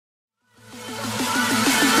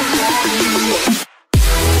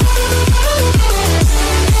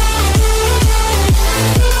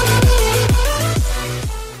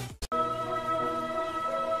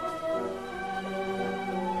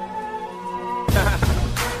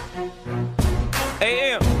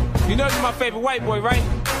know you're my favorite white boy, right?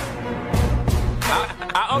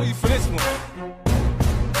 I owe you for this one.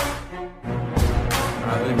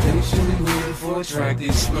 I've been patiently waiting for a track to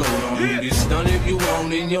explode on you. Get stunned if you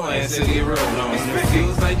want, and your ass will get rolled on. It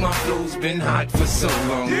feels like my flow's been hot for so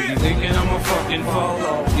long. You thinking I'ma fucking fall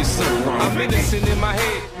off, you're so wrong. I'm innocent in my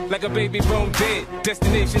head, like a baby bone dead.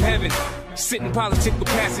 Destination heaven. Sitting politic with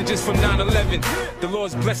passengers from 9/11. The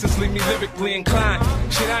Lord's blessings leave me lyrically inclined.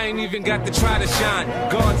 Shit, I ain't even got to try to shine.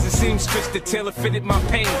 Guards and seamstress that tailor fitted my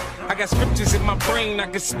pain. I got scriptures in my brain, I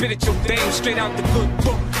can spit at your dame straight out the good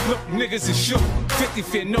book. Look, niggas is shook. 50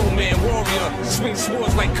 fear no man, warrior. Swing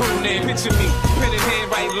swords like Conan. Picture me, pen in hand,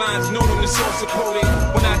 write lines, know them the source of quoted.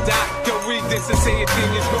 When I die, go read this and say a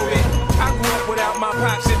genius wrote it. I grew up without my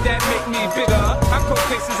pops, shit that make me bitter. I caught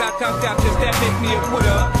cases I conked out, cause that make me a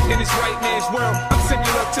quitter. In this right man's world, I'm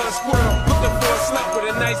similar to a squirrel. Looking for a slut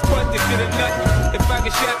with a nice butt to get a nut. If I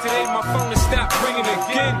get shot today, my phone will stop ringing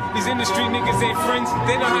again. These industry niggas ain't friends,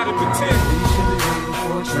 they know how to pretend. Patiently waiting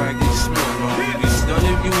for a track to explode on you. Get stunned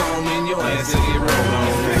if you want, and your ass will get rolled on.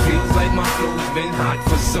 It feels like my flow's been hot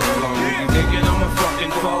for so long. You thinking I'ma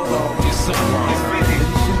fucking fall off, you're so wrong.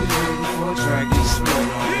 Patiently waiting for a track to explode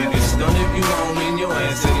on you. Get stunned if you want, and your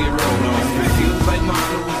ass will get rolled on. It feels like my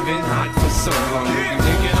flow's been hot for so long. You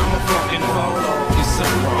thinking I'ma fucking fall off, you're so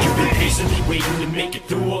wrong. You've been patiently waiting to make it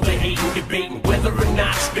through all the hate and debating whether or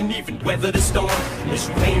not you can even weather the storm. As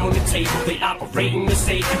you lay on the table, they operating to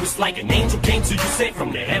save you. It's like an angel came to you sent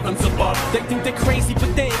from the heavens above. They think they're crazy,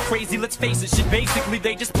 but they ain't crazy, let's face it. Shit, basically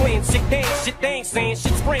they just playing sick dance. Shit, they ain't saying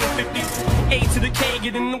shit, spraying 50. A to the K,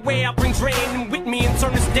 get in the way, I bring drain and with me and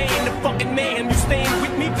turn this day into fucking mayhem. You staying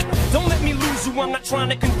with me? Don't let me lose you, I'm not trying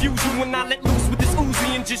to confuse you. When I let loose with this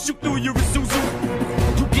Uzi and just shoot through your Isuzu.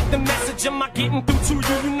 You get the message, am I getting through to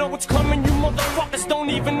you? You know what's coming, you motherfuckers don't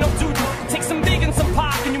even know, do you? Take some big and some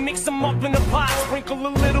pop and you mix them up in a pot. Sprinkle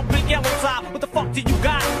a little bit yellow top, what the fuck do you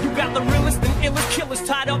got? You got the realest and illest killers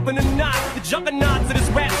tied up in a knot. The juggernauts of this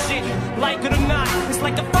rap shit, like it or not. It's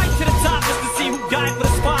like a fight to the top just to see who died for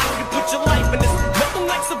the spot. You put your life in this, nothing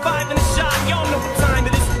like surviving a shot. Y'all know what time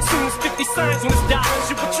it is, as soon as 50 signs when it's died.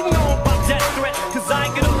 Shit, what you know about death threat, cause I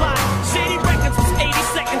get a lot. Shady Records was 80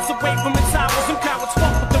 seconds away from the towers. Them cowards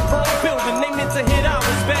fuck with the wrong building, they meant to hit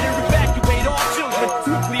ours. Better evacuate all children,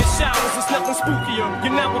 nuclear showers, it's nothing spookier.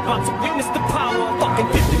 You're now about to witness the power of fucking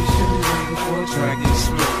 50. Patiently waiting for a track to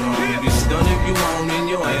explode on you. Get stunned if you want, and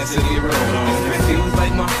your ass will get rolled on. It feels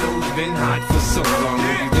like my flow's been hot for so long.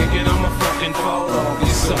 You thinking I'ma fucking fall off,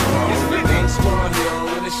 you're so wrong. It's the gang squad here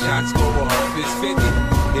when the shots go off. It's 50,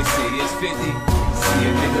 they say it's 50. See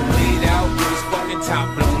a nigga bleed out with his fucking top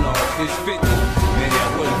blown off. It's 50, man, that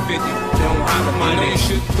wasn't 50. Don't holler my You know name. you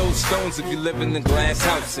should throw stones if you live in a glass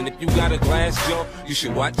house. And if you got a glass jaw, you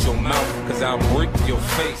should watch your mouth, cause I'll break your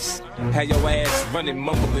face. Have your ass running,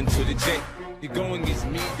 mumbling to the J. You're going against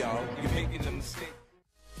me, dawg. You're making a mistake.